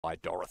Fly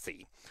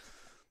Dorothy.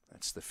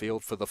 That's the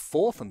field for the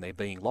fourth, and they're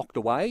being locked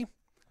away.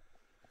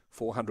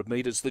 400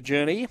 metres the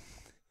journey.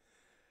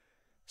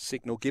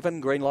 Signal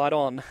given, green light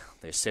on.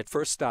 They're set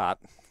for a start.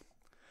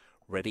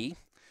 Ready.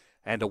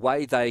 And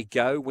away they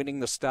go. Winning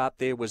the start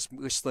there was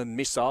Whistling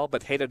Missile,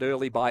 but headed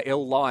early by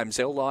L Limes.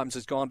 L Limes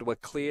has gone to a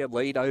clear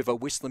lead over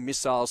Whistling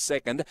Missile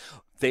second.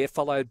 They're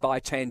followed by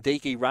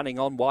Tandiki running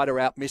on, wider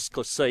out Miss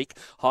Classique.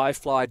 High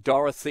Fly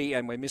Dorothy,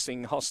 and we're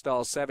missing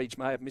Hostile Savage,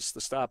 may have missed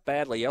the start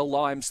badly. L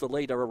Limes the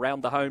leader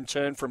around the home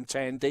turn from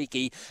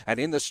Tandiki, and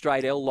in the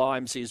straight L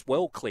Limes is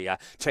well clear.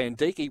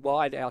 Tandiki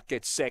wide out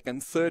gets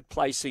second. Third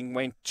placing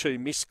went to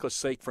Miss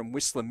Classique from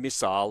Whistling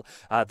Missile.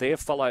 They're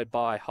followed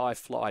by High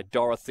Fly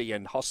Dorothy,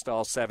 and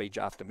Hostile Savage,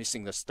 after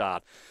missing the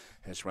start,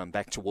 has run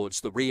back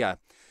towards the rear.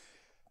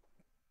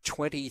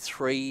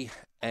 23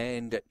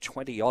 and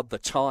 20 odd the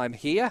time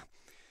here.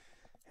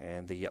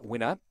 And the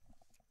winner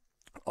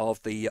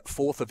of the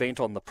fourth event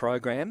on the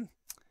program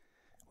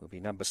will be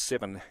number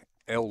 7,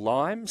 L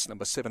Limes.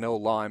 Number 7,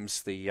 L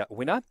Limes, the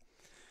winner.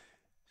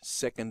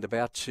 Second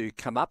about to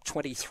come up,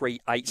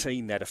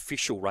 23.18, that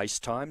official race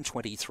time,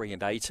 23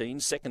 and 18.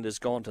 Second has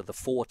gone to the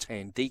 4,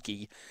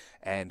 Tandiki,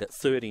 and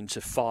third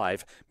into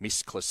 5,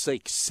 Miss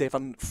Classique,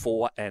 7,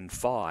 4 and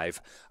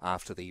 5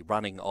 after the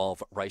running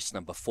of race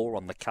number 4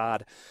 on the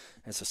card.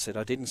 As I said,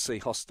 I didn't see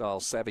Hostile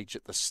Savage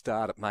at the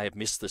start. It may have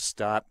missed the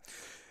start.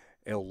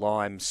 L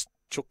Limes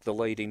took the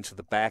lead into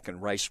the back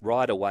and raced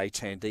right away.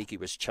 Tandiki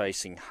was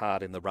chasing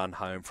hard in the run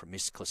home from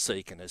Miss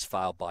Classique and has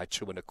failed by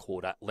 2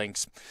 1/4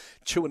 lengths.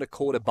 2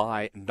 1/4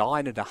 by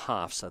 9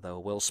 1/2, so they were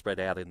well spread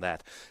out in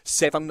that.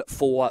 7,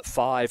 4,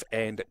 5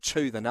 and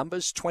 2 the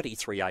numbers.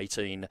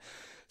 23.18.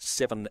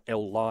 7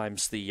 L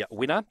Limes the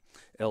winner.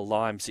 L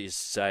Limes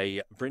is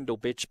a brindle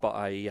bitch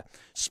by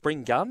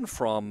Spring Gun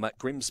from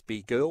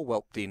Grimsby Girl,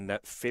 whelped in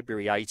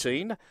February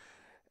 18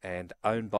 and owned by